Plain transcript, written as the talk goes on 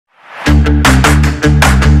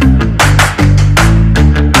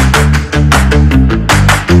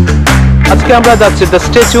আজকে আমরা যাচ্ছি দ্য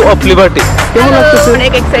স্ট্যাচু অফ লিবার্টি। কেমন লাগতেছে?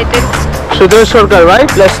 অনেক excited. Sudarshan Sarkar, right?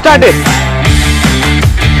 Let's start it.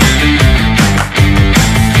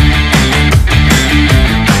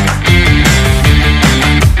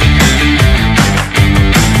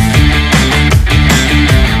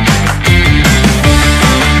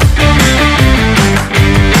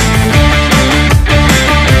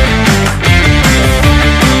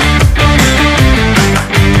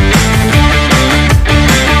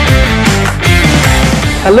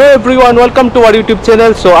 Hello everyone, welcome to our YouTube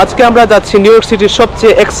channel. So আজকে আমরা যাচ্ছি নিউ ইয়র্ক সিটির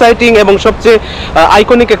সবচেয়ে এক্সাইটিং এবং সবচেয়ে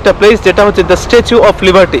আইকনিক একটা প্লেস, যেটা হচ্ছে the statue of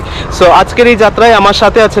liberty. So আজকের এই যাত্রায় আমার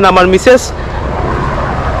সাথে আছেন আমার মিসেস।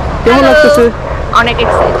 কেমন লাগতেছে? অনেক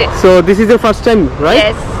excited. So this is your first time, right?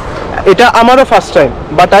 Yes. এটা আমারও first time,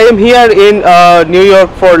 but I am here in new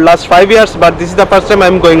York for last 5 years, but this is the first time I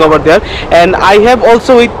am going over there, and I have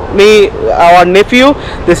also with me hour Nephew.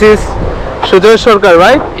 This is Sujoy Sarkar,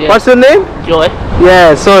 right? Yeah. What's your name? Joy. Yeah,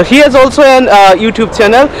 so he has also an YouTube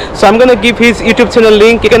channel, so I'm gonna give his YouTube channel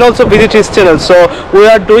link. You can also visit his channel. So we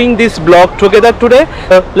are doing this vlog together today.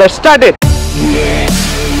 Let's start it.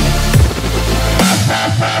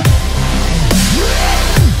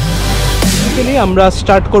 আমরা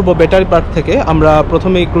start করব battery park থেকে। আমরা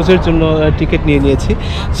প্রথমে ক্রুজের জন্য ticket নিয়ে নিয়েছি।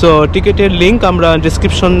 So টিকিটের link আমরা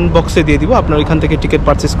ডিসক্রিপশন বক্সে দিয়ে দিব, আপনারা এখান থেকে টিকিট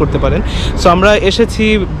পারচেস করতে পারেন। সো আমরা এসেছি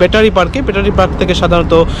ব্যাটারি পার্কে। ব্যাটারি পার্ক থেকে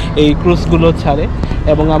সাধারণত এই ক্রুজগুলো ছাড়ে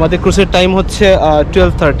এবং আমাদের ক্রুজের টাইম হচ্ছে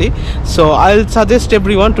 12:30। So I will suggest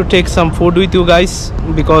everyone to take some food with you guys,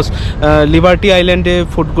 because liberty আইল্যান্ডে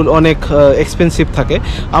ফুডগুলো অনেক এক্সপেন্সিভ থাকে।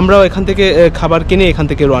 আমরাও এখান থেকে খাবার কিনে এখান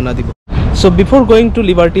থেকে রওনা দিব। So before going to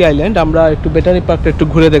liberty island আমরা একটু ব্যাটারি পার্কটা একটু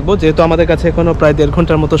ঘুরে দেখবো, যেহেতু আমাদের কাছে এখনও প্রায় 1.5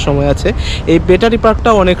 ঘন্টার মতো সময় আছে। এই ব্যাটারি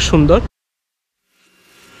পার্কটাও অনেক সুন্দর।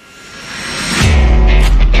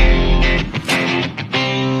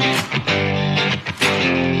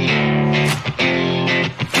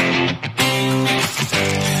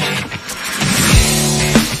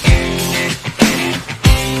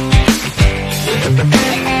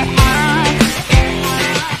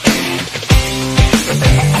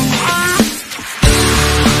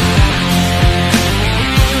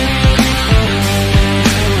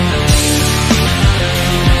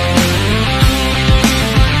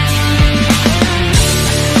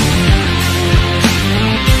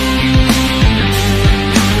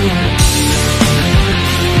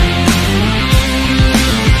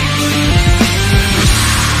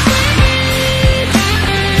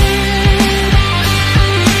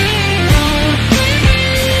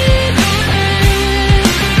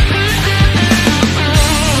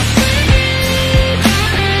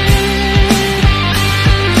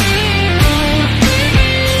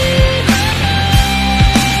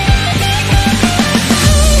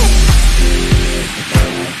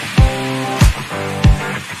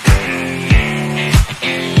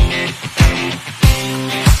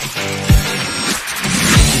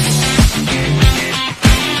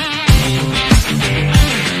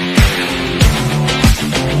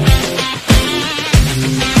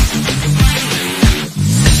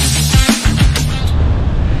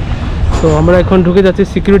 তো আমরা এখন ঢুকে যাচ্ছি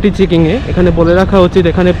সিকিউরিটি চেকিংয়ে। এখানে বলে রাখা উচিত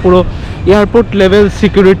এখানে পুরো এয়ারপোর্ট লেভেল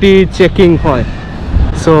সিকিউরিটি চেকিং হয়।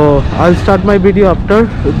 So I will start my video after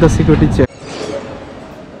the security check.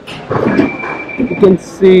 You can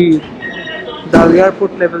see the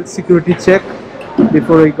airport level security check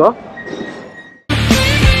before we go.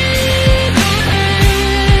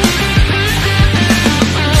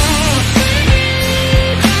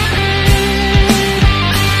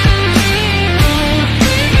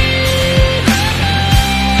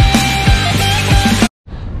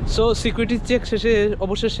 So security check শেষে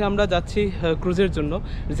অবশেষে আমরা যাচ্ছি ক্রুজের জন্য।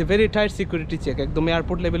 It's a very tight security check, একদম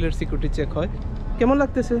airport লেভেলের security check হয়। কেমন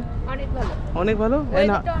লাগতেছে? অনেক ভালো। অনেক ভালো।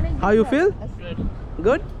 And how you feel?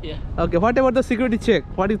 Good? Yeah. Okay, what about the security check?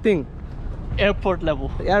 What do you think? Airport level.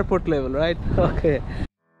 Airport level, right? Okay.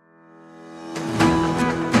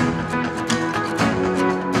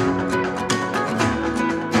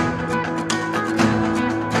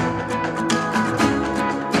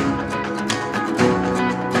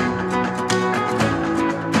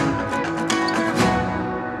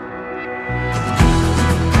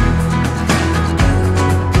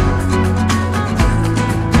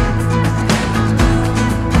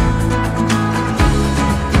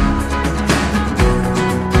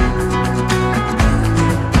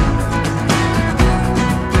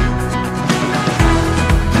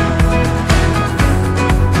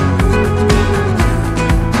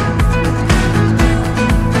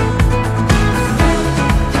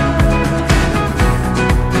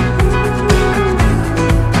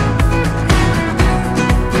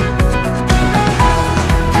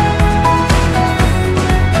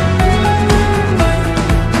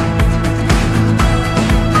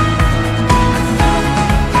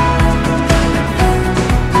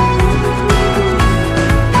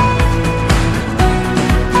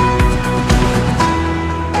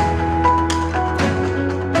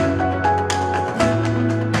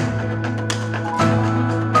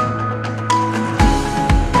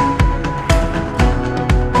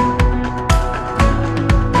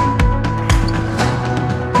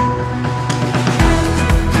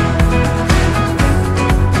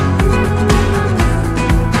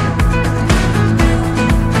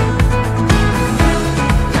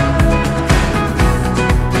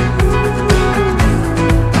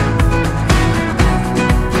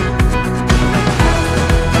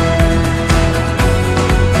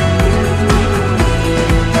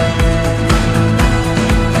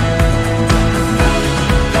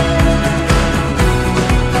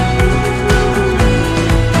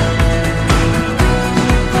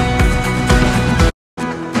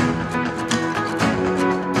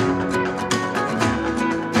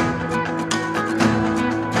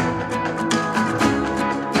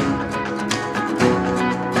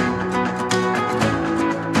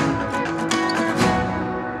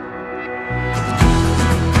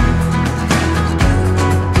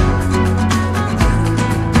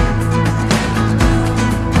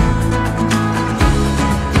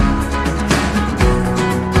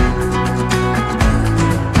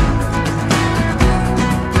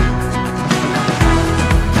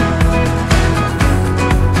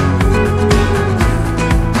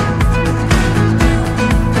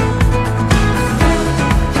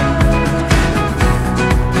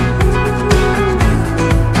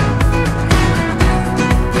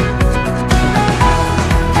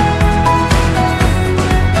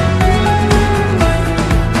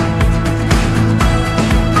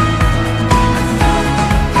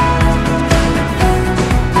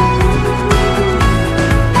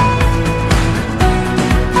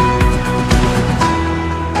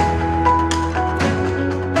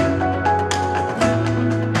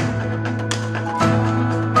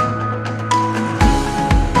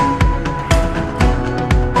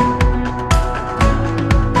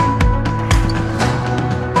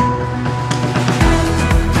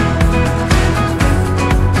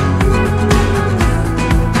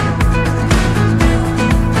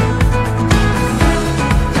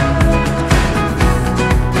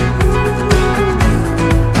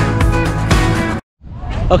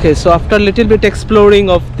 Okay, so after little bit exploring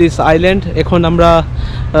of this island, এখন আমরা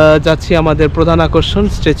যাচ্ছি আমাদের প্রধান আকর্ষণ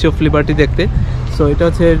statue of liberty দেখতে। So এটা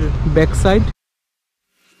হচ্ছে back side.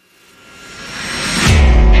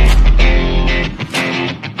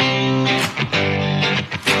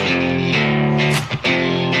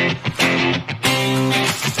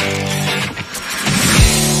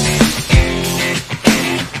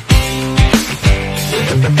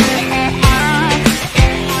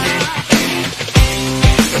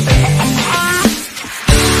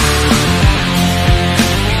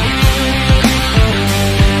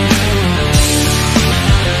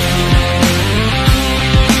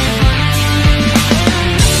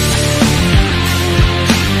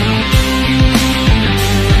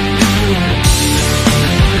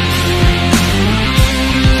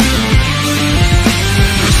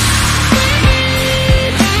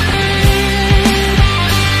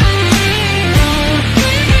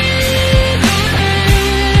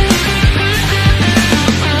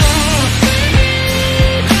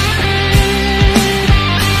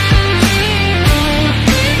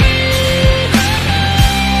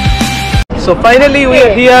 So finally we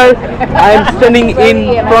are here. I am standing in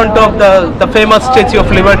front of the famous Statue of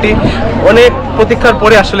Liberty. অনেক প্রতীক্ষার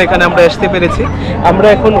পরে আসলে এখানে আমরা আসতে পেরেছি। আমরা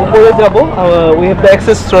এখন উপরে যাব। We have the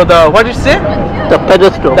access through the what is it? The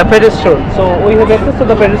pedestal. The pedestal. So we have access to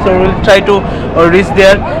the pedestal. We will try to reach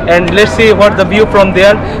there and let's see what the view from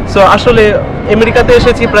there. So আসলে আমেরিকাতে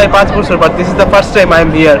এসেছি প্রায় 5 বছর, but this is the first time I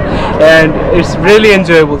am here and it's really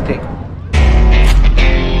enjoyable thing.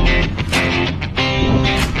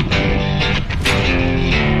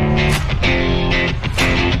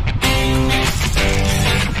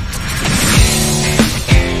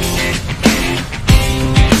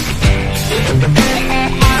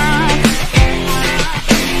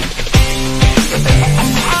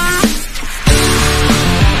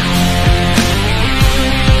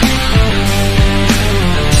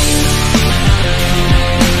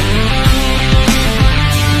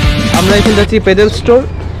 আমরা এখন যাচ্ছি pedal store.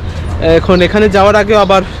 এখন এখানে যাওয়ার আগে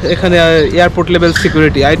আবার এখানে airport level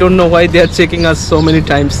security, I don't know why they R checking us so many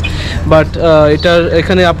Times, but এটার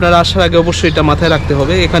এখানে আপনারা আসার আগে অবশ্যই এটা মাথায় রাখতে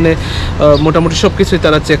হবে। এখানে মোটামুটি সব কিছুই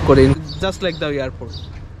তারা চেক করে, just like the airport.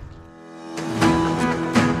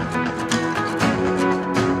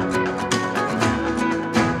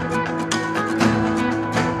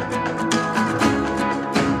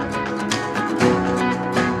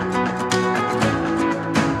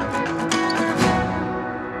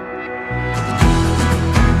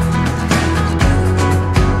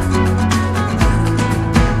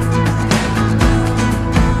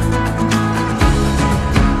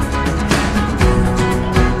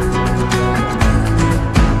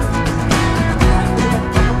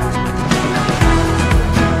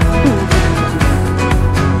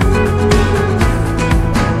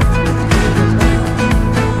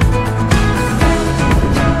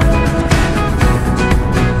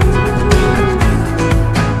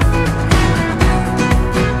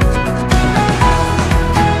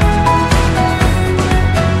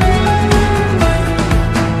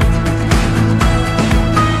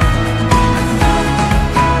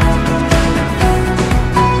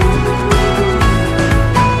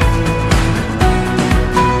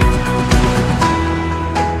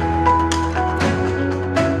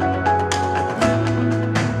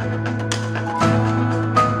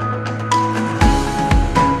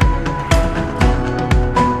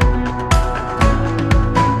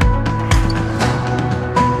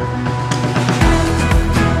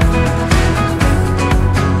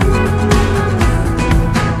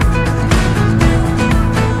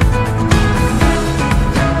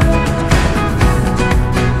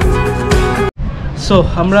 So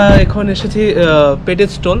আমরা এখন এসেছি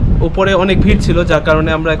পেডেস্টল। উপরে অনেক ভিড় ছিল, যার কারণে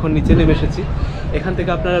আমরা এখন নিচে নেমে এসেছি। এখান থেকে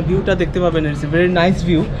আপনারা ভিউটা দেখতে পাবেন, it's very nice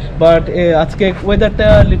view, but আজকে ওয়েদারটা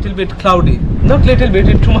little bit cloudy, not little bit,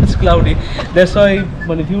 it too much cloudy, that's why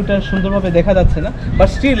মানে ভিউটা সুন্দরভাবে দেখা যাচ্ছে না, but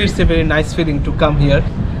still it's a very nice feeling to come here.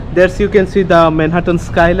 That's you can see the Manhattan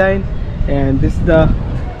skyline and this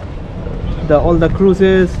the all the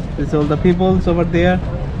cruises, this all the peoples over there.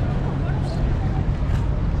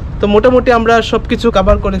 তো মোটামুটি আমরা সব কিছু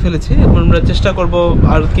কভার করে ফেলেছি। এখন আমরা চেষ্টা করব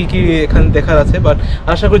আর কি কি এখানে দেখার আছে, বাট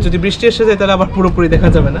আশা করি যদি বৃষ্টি এসে যায় তাহলে আবার পুরোপুরি দেখা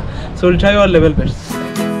যাবে না। So will try our level best.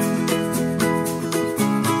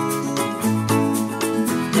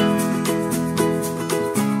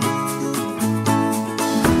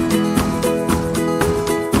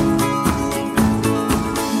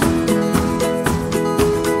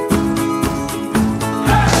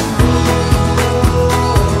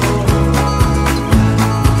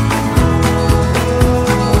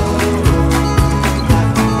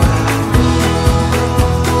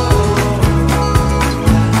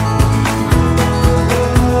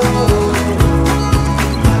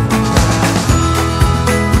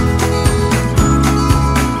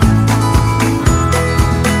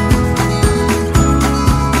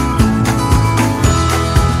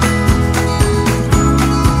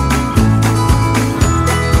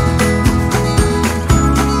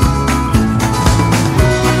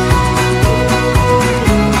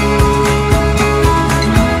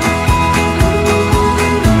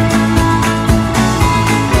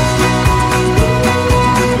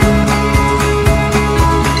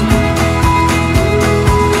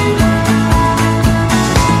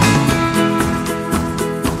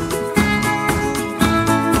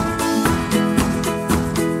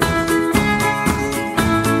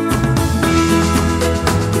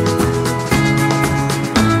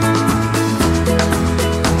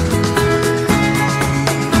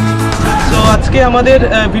 আজকে আমাদের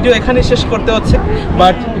ভিডিও এখানে শেষ করতে হচ্ছে,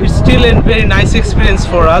 but it's still a very nice experience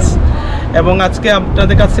for us. এবং আজকে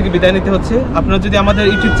আপনাদের কাছ থেকে বিদায় নিতে হচ্ছে। আপনারা যদি আমাদের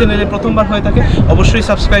ইউটিউব চ্যানেলে প্রথমবার হয়ে থাকে অবশ্যই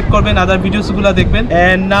সাবস্ক্রাইব করবেন, আদার ভিডিওসগুলো দেখবেন।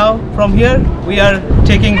 And now from here we are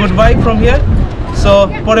taking good buy from here. So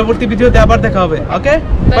পরবর্তী ভিডিওতে আবার দেখা হবে। ওকে,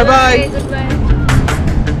 বাই বাই। Goodbye.